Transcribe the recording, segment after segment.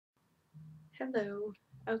Hello.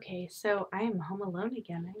 Okay, so I am home alone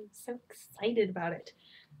again. I'm so excited about it.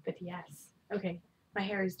 But yes, okay, my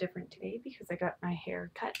hair is different today because I got my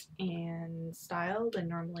hair cut and styled, and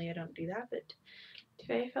normally I don't do that, but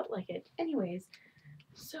today I felt like it. Anyways,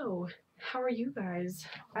 so how are you guys?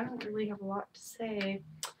 I don't really have a lot to say.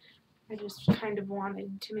 I just kind of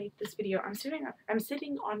wanted to make this video. I'm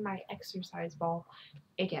sitting on my exercise ball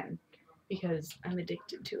again because I'm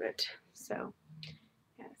addicted to it. So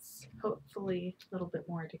yes, hopefully a little bit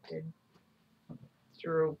more addicted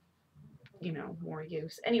through, more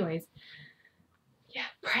use. Anyways, yeah,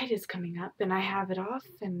 Pride is coming up and I have it off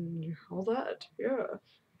and all that. Yeah.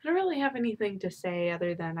 I don't really have anything to say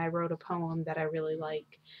other than I wrote a poem that I really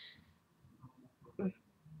like,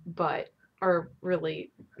 but, or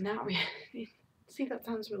really, not really. See, that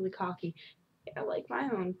sounds really cocky. I like my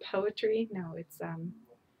own poetry. No,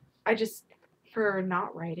 I just, for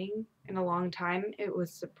not writing in a long time, it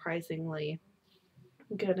was surprisingly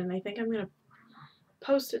good, and I think I'm gonna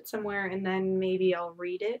post it somewhere and then maybe I'll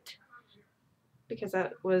read it because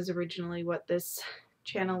that was originally what this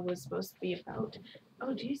channel was supposed to be about.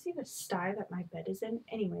 Oh, do you see the sty that my bed is in?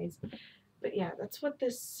 Anyways, but yeah, that's what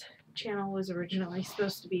this channel was originally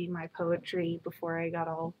supposed to be, my poetry, before I got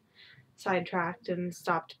all sidetracked and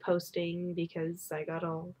stopped posting because I got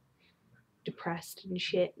all depressed and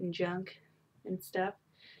shit and junk and stuff.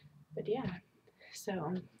 But yeah,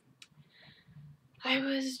 so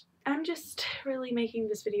I'm just really making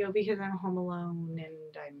this video because I'm home alone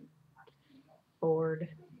and I'm bored.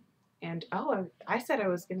 And oh, I said I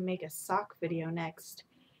was going to make a sock video next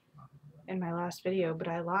in my last video, but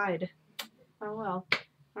I lied. Oh well, I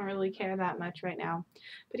don't really care that much right now.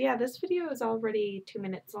 But yeah, this video is already 2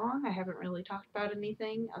 minutes long. I haven't really talked about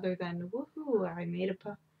anything other than woohoo,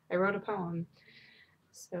 I wrote a poem.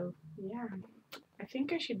 So yeah, I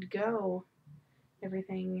think I should go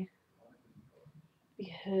everything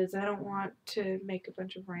because I don't want to make a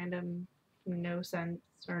bunch of random no sense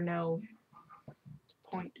or no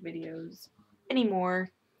point videos anymore.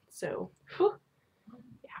 So, whew,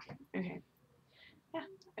 yeah, okay. Yeah,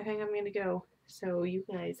 I think I'm gonna go. So you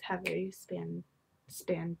guys have a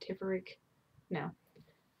no,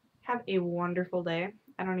 have a wonderful day.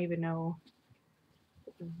 I don't even know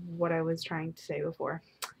what I was trying to say before.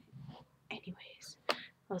 Anyways,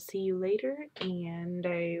 I'll see you later, and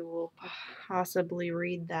I will possibly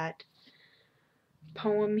read that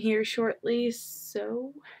poem here shortly.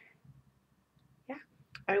 So, yeah,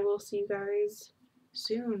 I will see you guys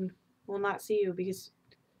soon. Well, not see you because,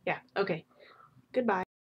 yeah, okay. Goodbye.